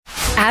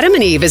Adam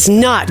and Eve is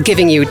not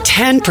giving you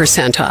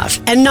 10% off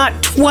and not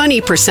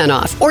 20%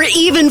 off or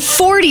even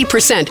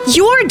 40%.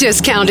 Your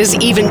discount is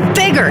even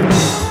bigger.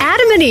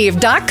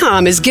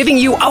 AdamandEve.com is giving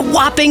you a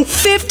whopping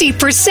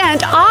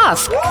 50%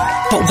 off.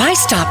 But why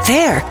stop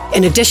there?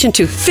 In addition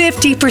to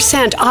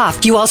 50%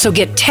 off, you also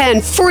get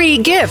 10 free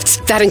gifts.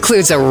 That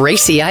includes a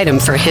racy item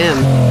for him,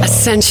 a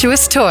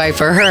sensuous toy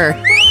for her,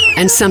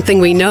 and something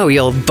we know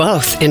you'll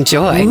both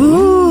enjoy.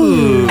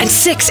 Ooh. And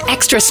 6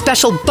 extra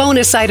special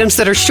bonus items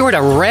that are sure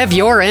to rev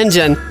your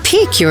engine,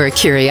 pique your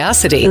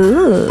curiosity,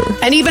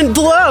 and even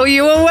blow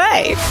you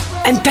away.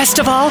 And best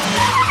of all,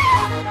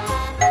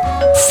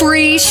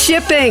 free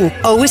shipping.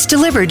 Always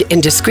delivered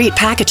in discreet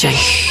packaging.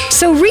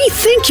 So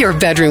rethink your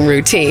bedroom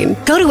routine.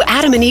 Go to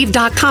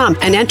adamandeve.com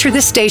and enter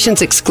the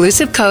station's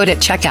exclusive code at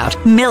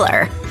checkout,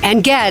 Miller,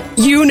 and get,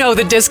 you know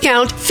the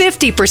discount,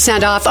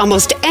 50% off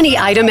almost any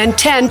item and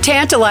 10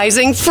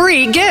 tantalizing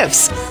free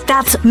gifts.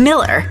 That's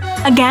Miller.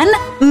 Again,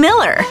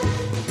 Miller.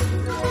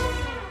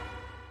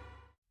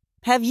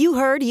 Have you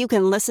heard you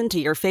can listen to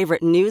your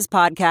favorite news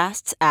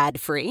podcasts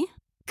ad-free?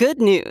 Good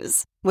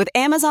news. With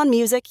Amazon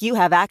Music, you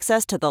have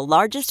access to the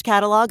largest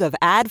catalog of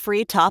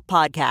ad-free top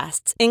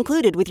podcasts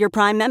included with your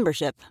Prime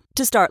membership.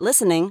 To start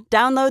listening,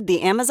 download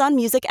the Amazon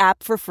Music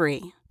app for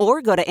free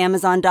or go to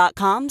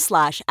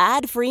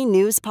amazon.com/ad-free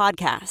news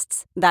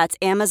podcasts. That's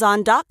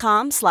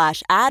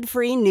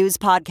amazon.com/ad-free news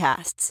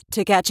podcasts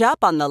to catch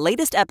up on the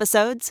latest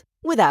episodes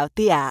without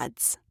the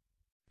ads.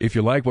 If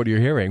you like what you're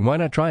hearing, why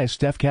not try a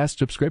StephCast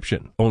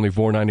subscription? Only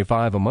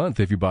 $4.95 a month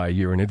if you buy a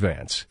year in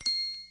advance.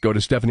 Go to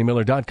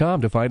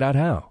StephanieMiller.com to find out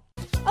how.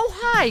 Oh,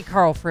 hi,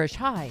 Karl Frisch.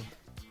 Hi.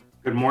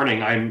 Good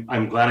morning.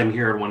 I'm glad I'm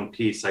here in one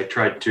piece. I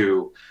tried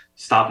to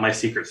stop my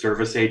Secret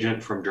Service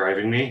agent from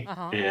driving me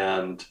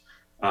and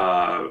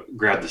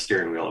grabbed the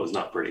steering wheel. It was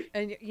not pretty.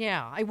 And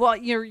well,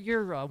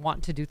 you're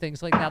wanting to do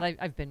things like that.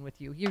 I've been with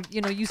you.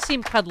 You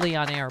seem cuddly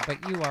on air, but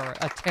you are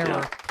a terror.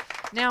 Yeah.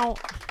 Now,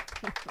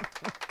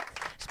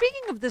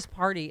 speaking of this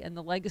party and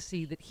the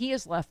legacy that he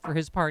has left for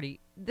his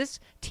party, this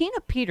Tina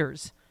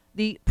Peters,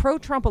 the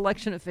pro-Trump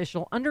election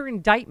official under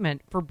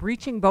indictment for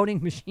breaching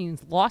voting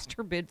machines, lost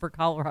her bid for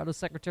Colorado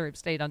Secretary of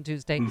State on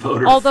Tuesday.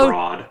 Voter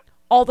fraud.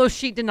 Although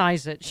she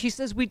denies it. She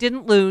says, we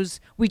didn't lose.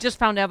 We just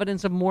found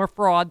evidence of more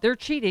fraud. They're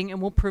cheating,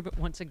 and we'll prove it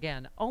once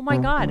again. Oh, my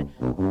God.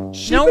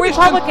 No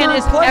Republican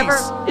is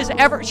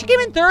ever... She came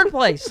in third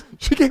place.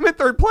 She came in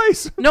third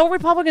place. No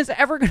Republican is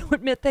ever going to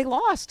admit they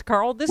lost,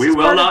 Karl. We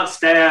will not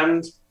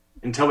stand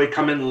until we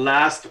come in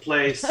last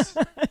place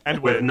and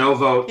with no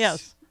votes.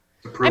 Yes.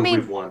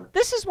 We've won.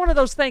 This is one of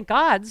those thank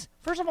gods.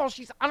 First of all,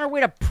 she's on her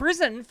way to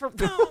prison for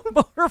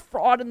voter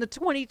fraud in the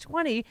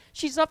 2020.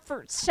 She's up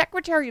for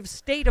Secretary of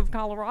State of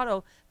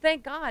Colorado.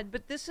 Thank God.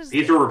 But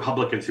these are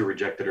Republicans who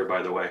rejected her,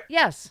 by the way.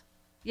 Yes.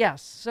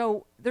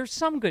 So there's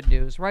some good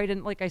news, right?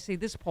 And like I say,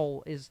 this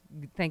poll is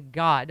thank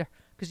God,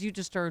 because you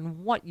just are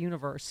in what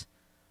universe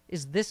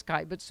is this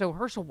guy? But so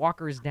Herschel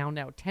Walker is down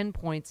now 10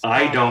 points.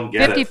 I don't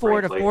get 54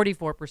 it, to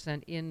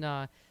 44%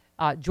 in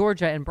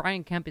Georgia, and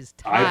Brian Kemp is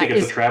tied. I think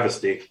it's a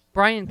travesty.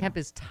 Brian Kemp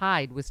is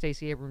tied with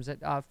Stacey Abrams at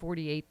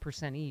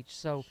 48% each.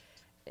 So,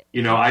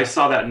 I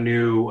saw that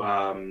new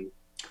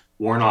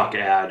Warnock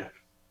ad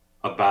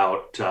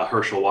about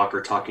Herschel Walker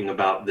talking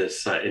about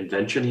this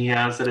invention he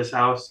has at his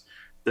house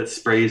that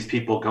sprays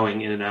people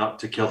going in and out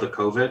to kill the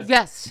COVID.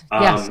 Yes.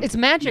 It's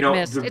magic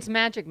mist. It's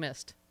magic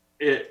mist.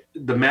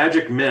 The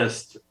magic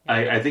mist,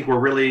 I think we're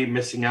really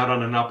missing out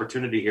on an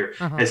opportunity here.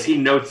 As he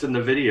notes in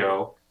the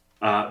video,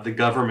 the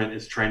government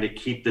is trying to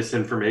keep this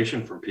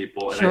information from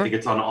people. And I think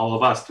it's on all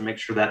of us to make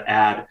sure that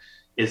ad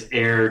is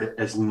aired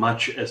as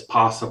much as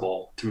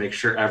possible to make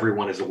sure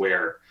everyone is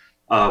aware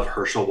of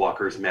Herschel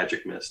Walker's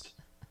magic mist.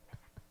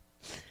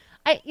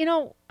 I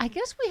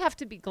guess we have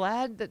to be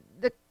glad that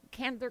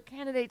their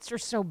candidates are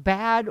so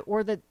bad,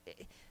 or that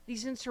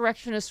these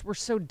insurrectionists were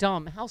so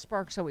dumb. Hal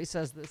Sparks always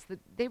says this, that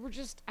they were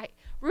just...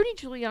 Rudy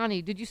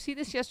Giuliani, did you see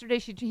this yesterday?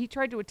 He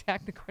tried to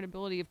attack the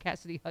credibility of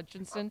Cassidy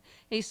Hutchinson.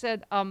 He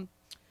said...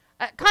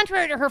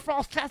 contrary to her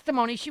false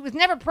testimony, she was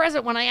never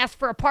present when I asked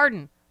for a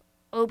pardon.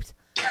 Oops.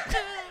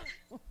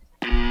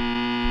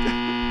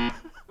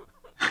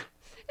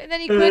 and then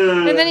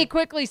he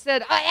quickly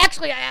said,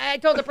 I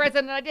told the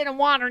president I didn't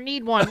want or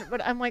need one.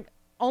 But I'm like,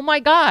 oh my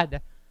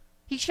God.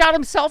 He shot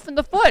himself in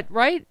the foot,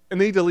 right?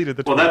 And then he deleted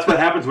the tweet. Well, that's what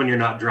happens when you're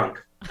not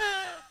drunk.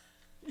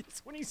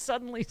 It's when he's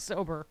suddenly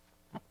sober.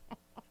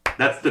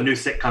 That's the new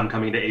sitcom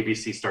coming to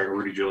ABC starring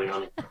Rudy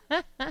Giuliani.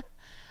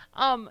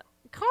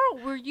 Karl,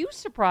 were you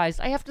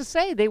surprised? I have to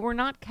say, they were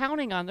not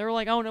counting on. They were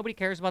like, oh, nobody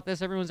cares about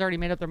this. Everyone's already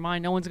made up their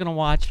mind. No one's going to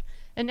watch.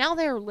 And now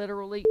they're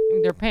literally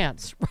in their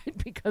pants, right?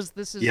 Because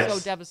this is so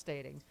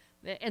devastating.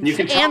 And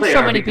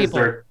so many people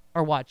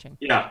are watching.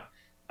 Yeah.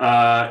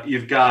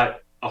 You've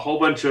got a whole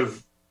bunch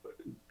of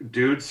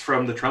dudes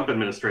from the Trump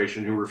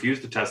administration who refuse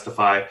to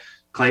testify,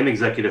 claim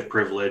executive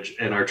privilege,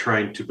 and are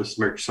trying to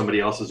besmirch somebody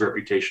else's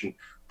reputation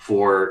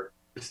for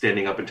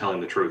standing up and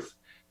telling the truth.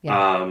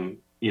 Yeah.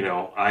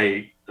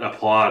 I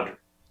applaud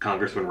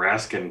Congressman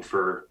Raskin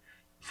for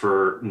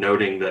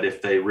noting that if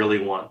they really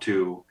want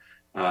to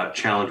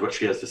challenge what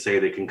she has to say.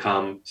 They can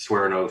come,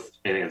 swear an oath,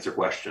 and answer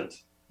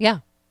questions. Yeah,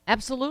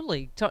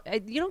 absolutely.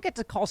 You don't get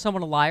to call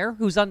someone a liar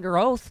who's under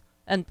oath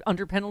and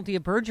under penalty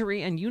of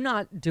perjury, and you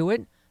not do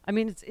it. I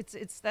mean,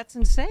 it's that's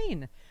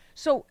insane.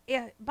 So,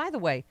 by the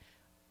way,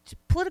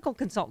 political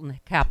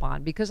consultant cap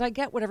on, because I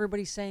get what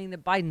everybody's saying,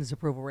 that Biden's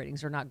approval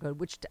ratings are not good,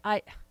 which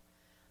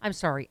I'm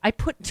sorry, I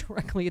put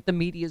directly at the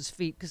media's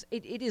feet,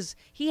 because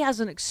he has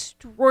an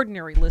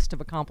extraordinary list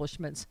of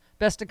accomplishments.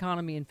 Best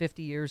economy in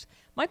 50 years.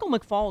 Michael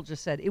McFaul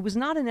just said it was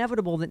not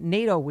inevitable that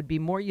NATO would be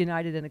more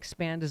united and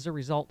expand as a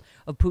result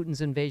of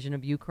Putin's invasion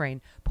of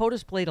Ukraine.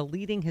 POTUS played a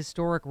leading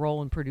historic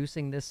role in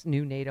producing this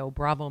new NATO.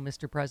 Bravo,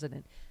 Mr.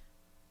 President.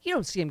 You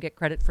don't see him get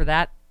credit for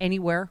that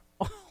anywhere,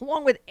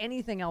 along with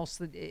anything else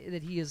that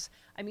he is.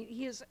 I mean,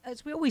 he is,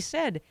 as we always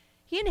said,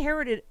 he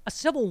inherited a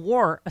civil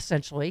war,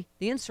 essentially,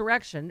 the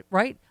insurrection,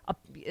 right?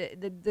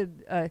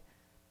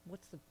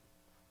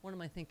 What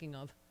am I thinking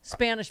of?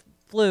 Spanish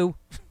flu,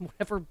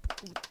 whatever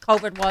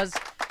COVID was,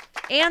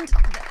 and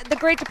the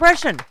Great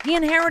Depression. He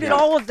inherited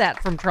all of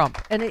that from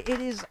Trump, and it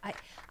is. I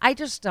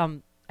guess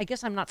I'm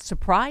not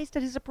surprised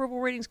at his approval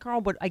ratings,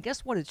 Karl, but I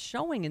guess what it's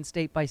showing in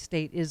state by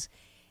state is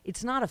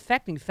it's not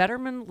affecting.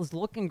 Fetterman was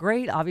looking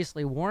great.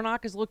 Obviously,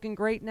 Warnock is looking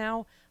great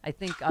now. I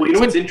think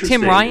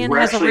Tim Ryan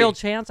has a real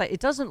chance. It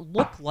doesn't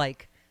look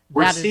like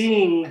we're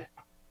seeing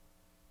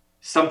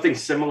something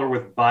similar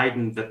with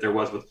Biden that there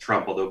was with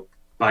Trump, although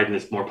Biden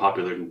is more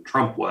popular than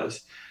Trump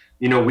was.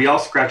 You know, we all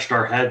scratched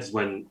our heads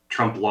when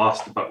Trump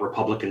lost, but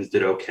Republicans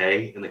did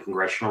okay in the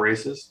congressional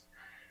races,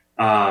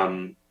 or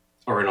in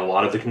a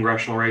lot of the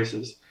congressional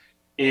races.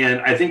 And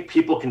I think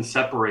people can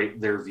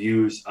separate their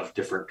views of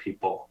different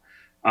people.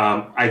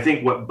 I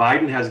think what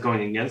Biden has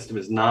going against him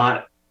is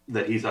not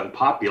that he's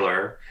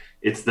unpopular.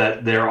 It's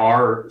that there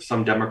are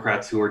some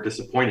Democrats who are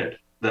disappointed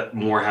that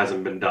more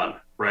hasn't been done,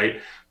 right?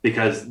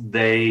 Because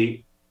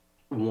they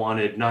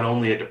wanted not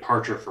only a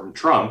departure from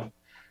Trump,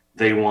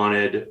 they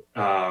wanted,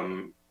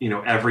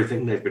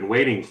 everything they've been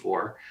waiting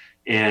for.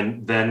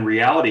 And then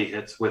reality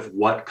hits with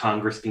what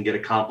Congress can get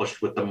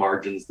accomplished with the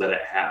margins that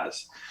it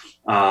has.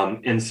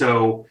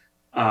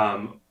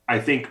 I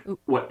think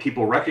what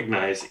people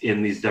recognize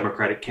in these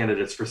Democratic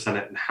candidates for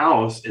Senate and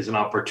House is an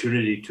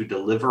opportunity to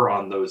deliver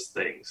on those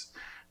things.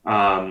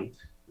 Right.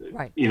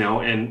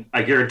 And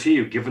I guarantee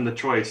you, given the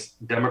choice,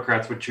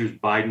 Democrats would choose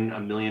Biden a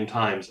million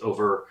times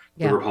over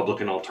the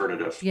Republican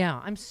alternative.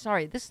 Yeah, I'm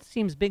sorry. This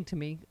seems big to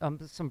me.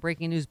 Some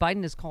breaking news.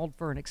 Biden has called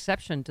for an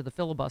exception to the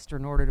filibuster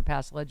in order to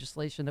pass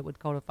legislation that would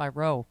codify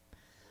Roe.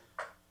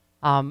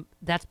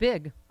 That's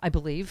big, I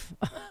believe.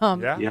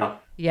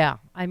 Yeah.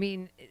 I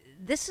mean,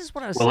 this is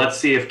what I was saying. Let's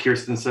see if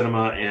Kirsten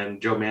Sinema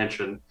and Joe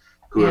Manchin,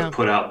 who have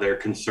put out their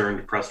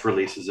concerned press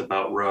releases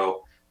about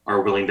Roe,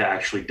 are willing to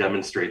actually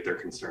demonstrate their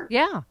concern.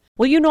 Yeah.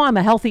 Well, you know I'm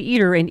a healthy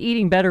eater, and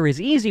eating better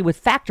is easy with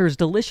Factor's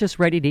delicious,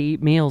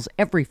 ready-to-eat meals.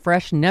 Every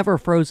fresh,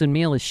 never-frozen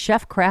meal is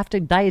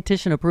chef-crafted,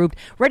 dietitian-approved,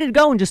 ready to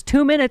go in just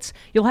 2 minutes.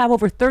 You'll have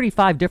over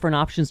 35 different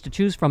options to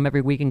choose from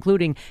every week,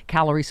 including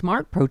Calorie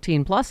Smart,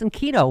 Protein Plus, and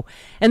Keto.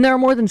 And there are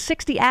more than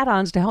 60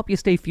 add-ons to help you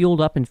stay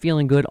fueled up and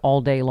feeling good all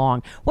day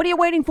long. What are you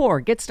waiting for?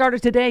 Get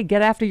started today.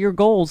 Get after your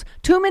goals.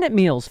 2-minute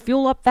meals.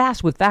 Fuel up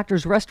fast with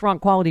Factor's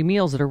restaurant-quality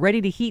meals that are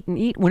ready to heat and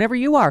eat whenever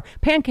you are.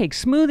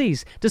 Pancakes,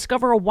 smoothies.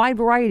 Discover a wide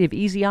variety of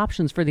easy options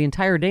for the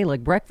entire day,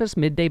 like breakfast,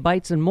 midday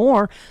bites, and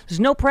more.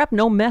 There's no prep,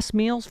 no mess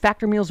meals.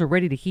 Factor meals are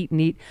ready to heat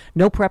and eat.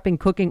 No prepping,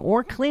 cooking,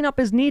 or cleanup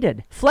is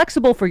needed.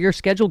 Flexible for your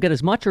schedule. Get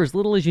as much or as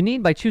little as you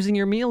need by choosing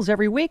your meals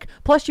every week.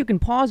 Plus, you can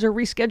pause or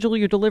reschedule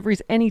your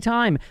deliveries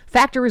anytime.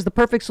 Factor is the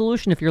perfect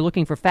solution if you're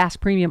looking for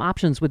fast premium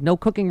options with no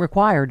cooking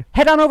required.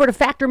 Head on over to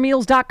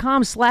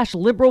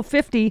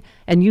factormeals.com/liberal50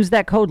 and use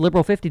that code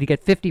liberal50 to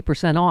get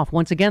 50% off.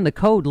 Once again, the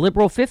code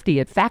liberal50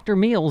 at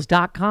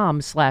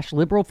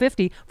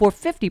factormeals.com/liberal50 for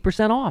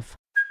 50% off.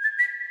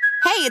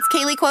 Hey, it's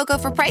Kaylee Cuoco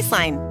for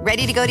Priceline.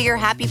 Ready to go to your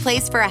happy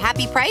place for a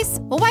happy price?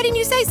 Well, why didn't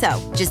you say so?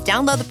 Just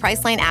download the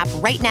Priceline app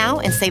right now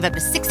and save up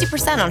to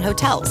 60% on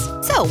hotels.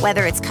 So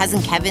whether it's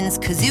Cousin Kevin's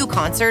Kazoo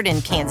Concert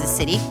in Kansas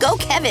City, go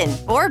Kevin,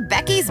 or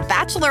Becky's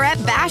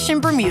Bachelorette Bash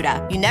in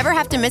Bermuda, you never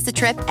have to miss a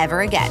trip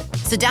ever again.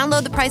 So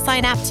download the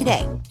Priceline app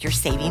today. Your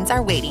savings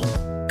are waiting.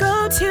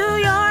 Go to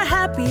your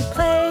happy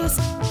place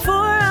for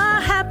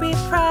a happy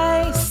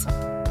price.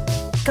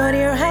 Go to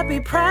your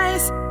happy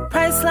price,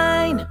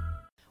 Priceline.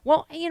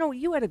 Well,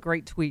 you had a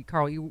great tweet,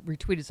 Karl. You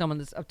retweeted someone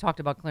that's talked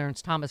about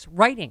Clarence Thomas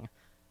writing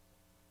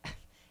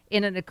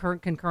in a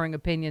concurring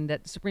opinion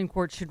that the Supreme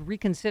Court should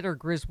reconsider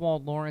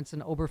Griswold, Lawrence,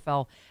 and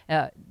Obergefell,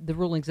 the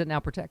rulings that now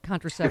protect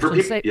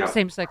contraception,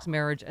 same-sex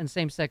marriage, and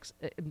same-sex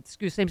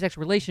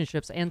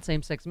relationships and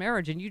same-sex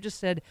marriage. And you just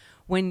said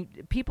when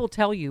people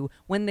tell you,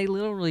 when they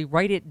literally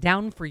write it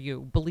down for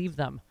you, believe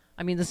them.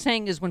 I mean, the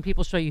saying is when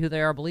people show you who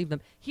they are, believe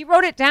them. He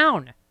wrote it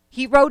down.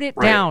 He wrote it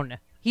down.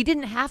 He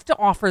didn't have to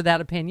offer that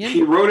opinion.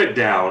 He wrote it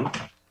down.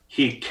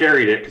 He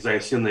carried it, because I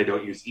assume they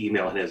don't use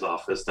email in his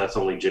office. That's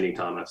only Ginny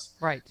Thomas.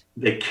 Right.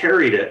 They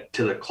carried it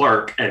to the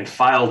clerk and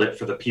filed it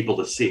for the people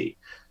to see.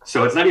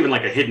 So it's not even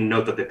like a hidden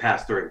note that they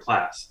passed during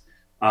class.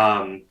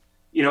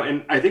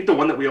 and I think the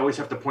one that we always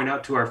have to point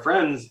out to our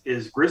friends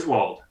is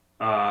Griswold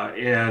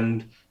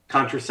and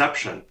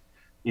contraception.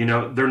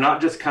 They're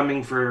not just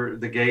coming for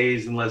the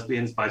gays and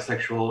lesbians,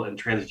 bisexual,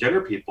 and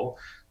transgender people.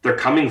 They're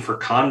coming for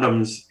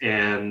condoms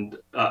and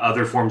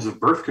other forms of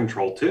birth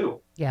control,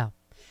 too. Yeah.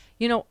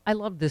 I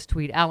love this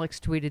tweet. Alex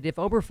tweeted, if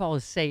Obergefell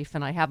is safe,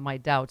 and I have my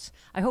doubts,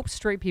 I hope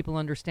straight people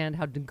understand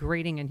how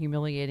degrading and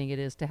humiliating it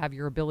is to have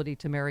your ability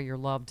to marry your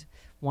loved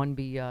one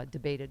be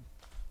debated.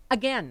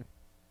 Again,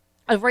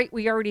 a right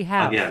we already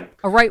have. Again.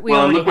 A right we already have.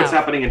 Well, and look what's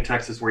happening in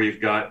Texas, where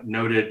you've got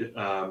noted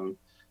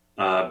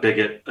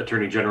bigot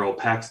Attorney General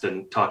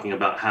Paxton talking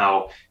about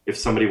how if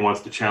somebody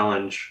wants to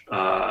challenge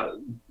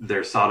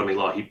their sodomy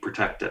law, he'd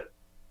protect it.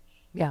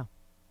 Yeah.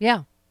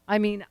 Yeah. I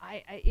mean,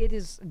 it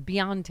is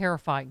beyond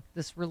terrifying,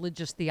 this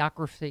religious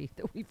theocracy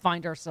that we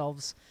find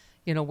ourselves,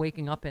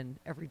 waking up in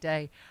every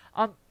day.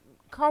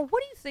 Karl,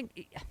 what do you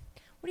think?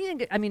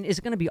 I mean, is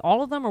it going to be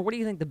all of them, or what do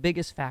you think the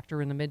biggest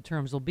factor in the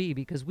midterms will be?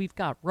 Because we've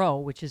got Roe,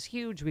 which is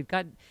huge. We've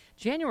got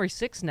January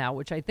 6th now,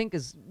 which I think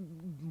is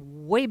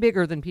way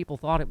bigger than people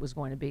thought it was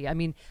going to be. I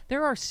mean,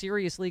 there are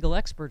serious legal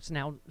experts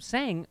now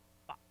saying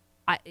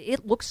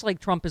it looks like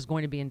Trump is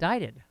going to be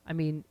indicted. I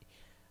mean,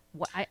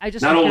 I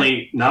just not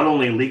only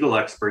legal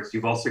experts,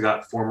 you've also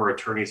got former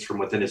attorneys from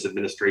within his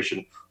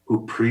administration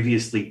who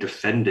previously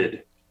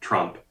defended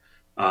Trump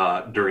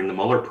during the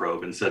Mueller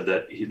probe and said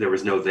that there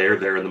was no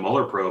there in the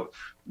Mueller probe.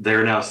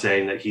 They're now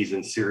saying that he's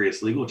in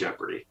serious legal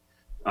jeopardy.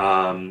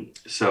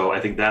 So I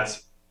think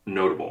that's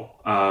notable.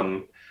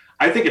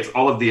 I think it's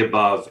all of the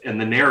above and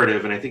the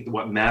narrative. And I think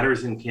what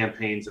matters in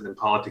campaigns and in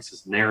politics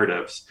is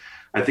narratives.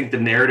 I think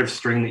the narrative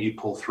string that you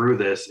pull through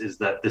this is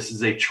that this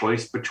is a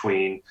choice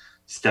between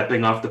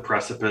stepping off the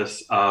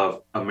precipice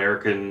of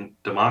American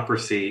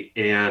democracy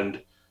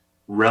and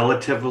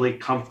relatively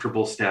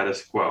comfortable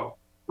status quo,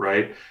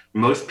 right?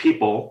 Most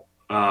people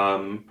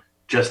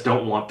just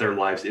don't want their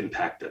lives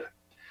impacted.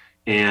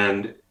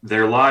 And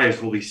their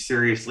lives will be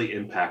seriously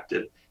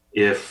impacted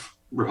if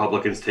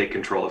Republicans take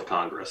control of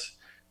Congress.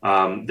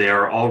 They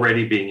are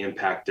already being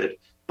impacted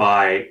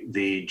by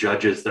the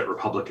judges that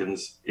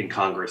Republicans in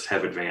Congress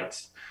have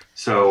advanced.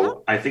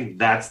 So I think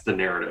that's the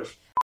narrative.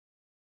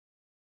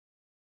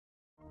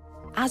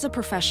 As a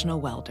professional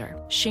welder,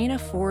 Shayna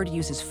Ford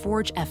uses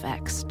Forge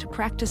FX to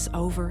practice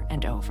over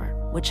and over,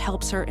 which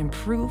helps her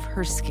improve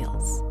her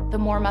skills. The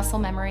more muscle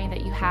memory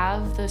that you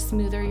have, the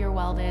smoother your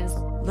weld is.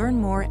 Learn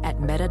more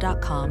at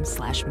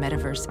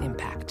meta.com/metaverse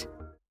impact.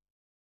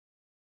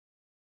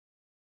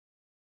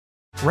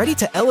 Ready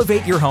to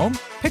elevate your home?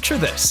 Picture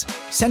this: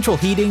 central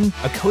heating,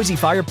 a cozy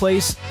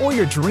fireplace, or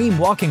your dream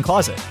walk-in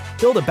closet.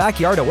 Build a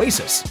backyard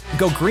oasis,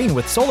 go green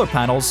with solar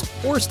panels,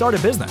 or start a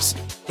business.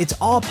 It's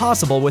all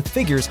possible with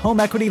Figure's home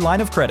equity line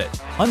of credit.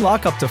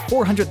 Unlock up to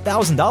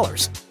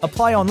 $400,000.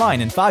 Apply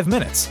online in 5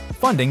 minutes.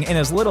 Funding in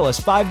as little as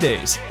 5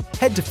 days.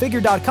 Head to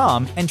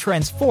Figure.com and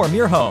transform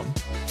your home.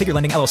 Figure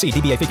Lending LLC,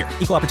 DBA Figure,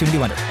 Equal Opportunity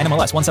Lender,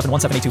 NMLS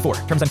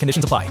 1717824. Terms and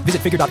conditions apply.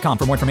 Visit Figure.com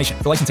for more information.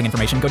 For licensing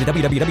information, go to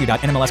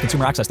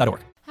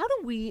www.nmlsconsumeraccess.org. How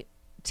do we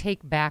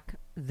take back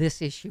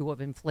this issue of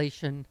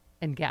inflation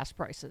and gas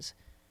prices?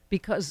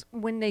 Because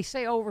when they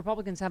say,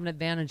 Republicans have an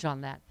advantage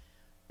on that,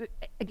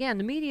 again,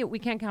 the media, we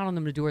can't count on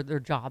them to do their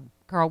job.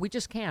 Karl, we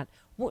just can't.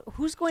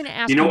 Who's going to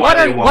ask,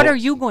 what are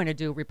you going to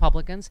do,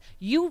 Republicans?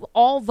 You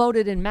all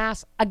voted en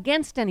masse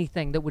against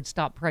anything that would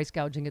stop price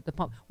gouging at the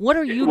pump. What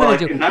are you going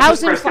to do?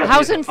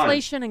 How's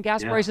inflation and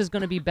gas prices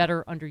going to be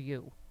better under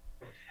you?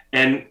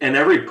 And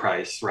every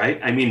price, right?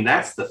 I mean,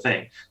 that's the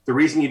thing. The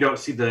reason you don't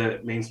see the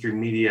mainstream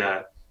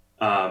media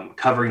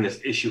covering this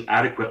issue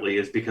adequately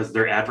is because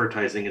their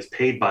advertising is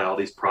paid by all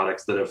these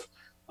products that have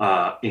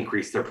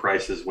increased their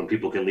prices when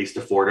people can least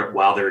afford it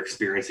while they're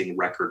experiencing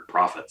record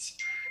profits.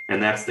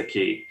 And that's the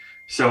key.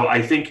 So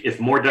I think if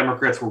more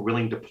Democrats were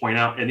willing to point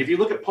out, and if you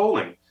look at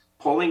polling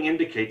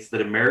indicates that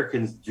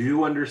Americans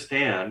do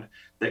understand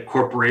that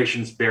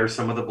corporations bear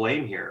some of the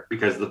blame here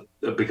because of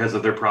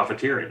their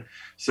profiteering.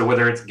 So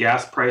whether it's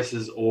gas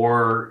prices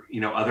or,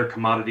 other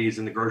commodities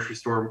in the grocery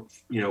store,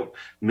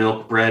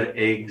 milk, bread,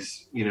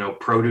 eggs,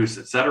 produce,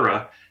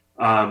 etc.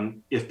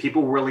 If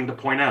people were willing to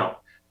point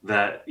out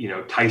that,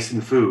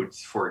 Tyson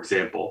Foods, for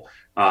example,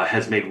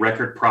 has made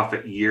record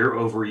profit year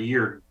over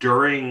year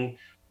during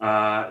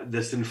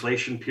this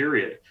inflation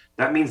period.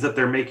 That means that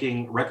they're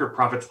making record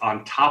profits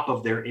on top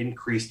of their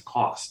increased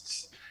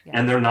costs. Yeah.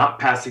 And they're not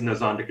passing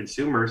those on to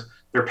consumers.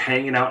 They're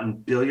paying it out in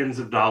billions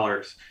of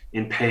dollars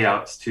in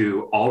payouts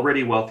to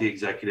already wealthy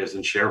executives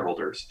and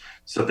shareholders.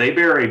 So they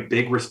bear a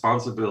big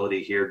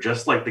responsibility here,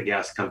 just like the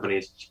gas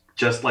companies,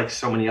 just like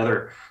so many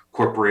other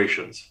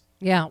corporations.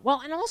 Yeah,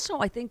 well, and also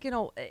I think,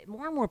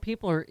 more and more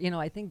people are,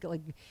 I think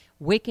like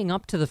waking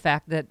up to the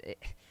fact that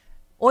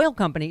oil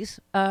companies,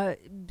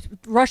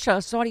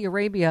 Russia, Saudi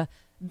Arabia,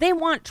 they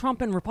want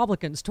Trump and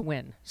Republicans to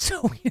win.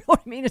 So, you know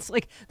what I mean? It's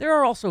like there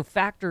are also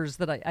factors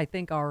that I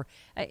think are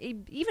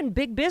even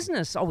big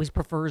business always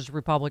prefers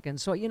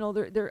Republicans. So,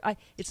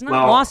 it's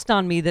not lost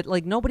on me that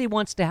like nobody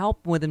wants to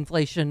help with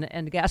inflation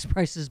and gas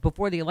prices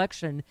before the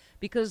election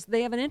because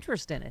they have an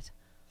interest in it.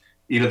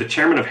 the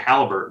chairman of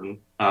Halliburton,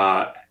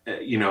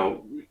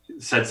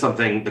 said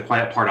something, the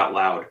quiet part out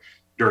loud,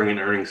 during an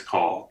earnings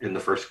call in the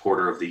first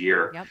quarter of the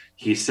year. Yep.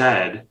 He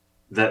said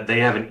that they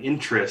have an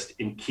interest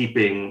in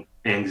keeping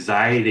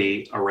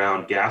anxiety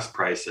around gas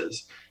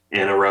prices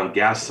and around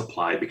gas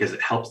supply because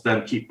it helps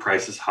them keep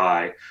prices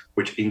high,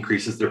 which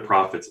increases their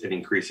profits and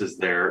increases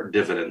their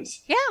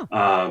dividends.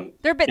 Yeah.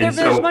 They're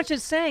as much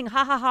as saying,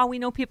 ha, ha, ha, we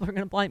know people are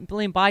going to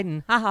blame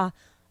Biden. Ha, ha.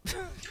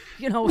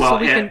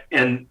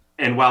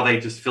 And while they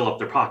just fill up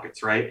their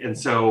pockets, right? And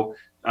so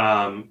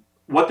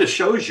what this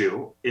shows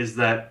you is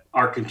that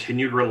our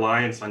continued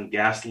reliance on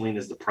gasoline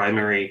as the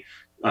primary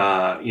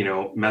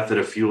method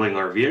of fueling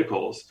our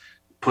vehicles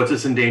puts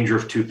us in danger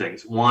of two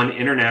things. One,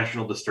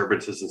 international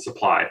disturbances in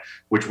supply,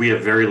 which we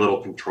have very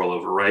little control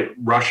over, right?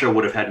 Russia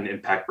would have had an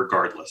impact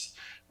regardless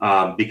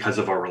because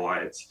of our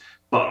reliance.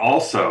 But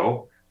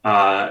also,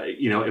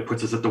 it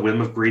puts us at the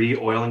whim of greedy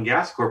oil and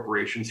gas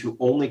corporations who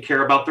only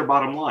care about their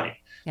bottom line.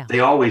 Yeah.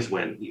 They always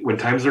win. When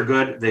times are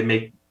good, they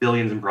make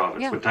billions in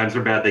profits. Yeah. When times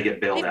are bad, they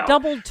get bailed out.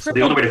 Doubled, so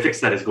the only way to fix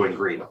that is going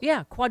green.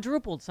 Yeah,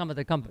 quadrupled some of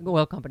the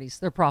oil companies,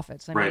 their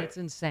profits. I mean, it's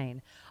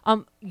insane.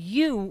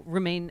 You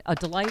remain a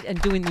delight in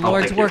doing the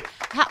Lord's work.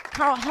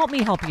 Karl, help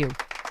me help you.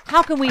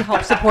 How can we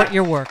help support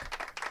your work?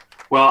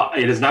 Well,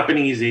 it has not been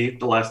easy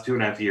the last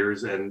 2.5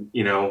 years. And,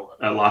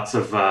 lots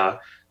of, I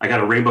got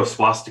a rainbow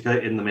swastika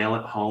in the mail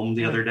at home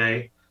the other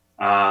day.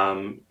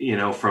 From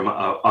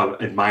an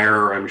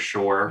admirer, I'm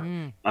sure.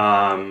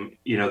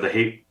 The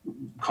hate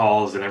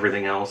calls and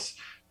everything else.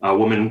 A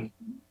woman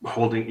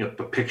holding up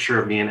a picture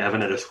of me and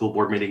Evan at a school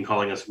board meeting,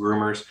 calling us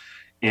groomers.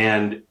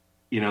 And,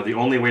 the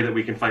only way that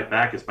we can fight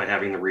back is by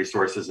having the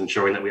resources and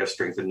showing that we have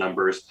strength in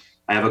numbers.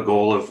 I have a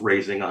goal of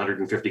raising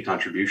 150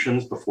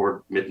 contributions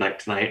before midnight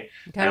tonight.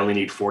 Okay. I only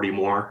need 40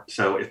 more.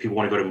 So if people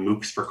want to go to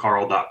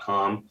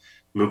mooksforkarl.com,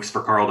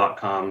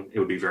 it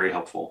would be very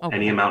helpful. Okay.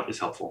 Any amount is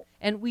helpful.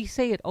 And we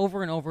say it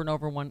over and over and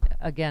over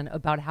again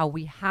about how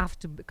we have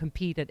to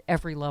compete at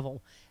every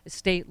level,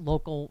 state,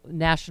 local,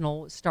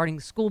 national, starting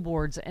school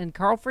boards. And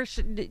Karl Frisch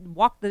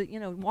walk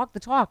the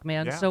talk,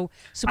 man. Yeah. So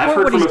support I've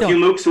heard what from he's a doing.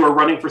 few mooks who are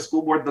running for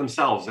school board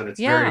themselves, and it's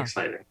very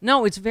exciting.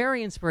 No, it's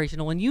very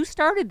inspirational. And you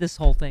started this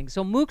whole thing.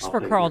 So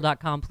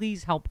mooksforkarl.com.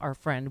 Please help our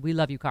friend. We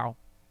love you, Karl.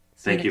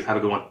 Thank you. Have a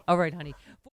good one. All right, honey.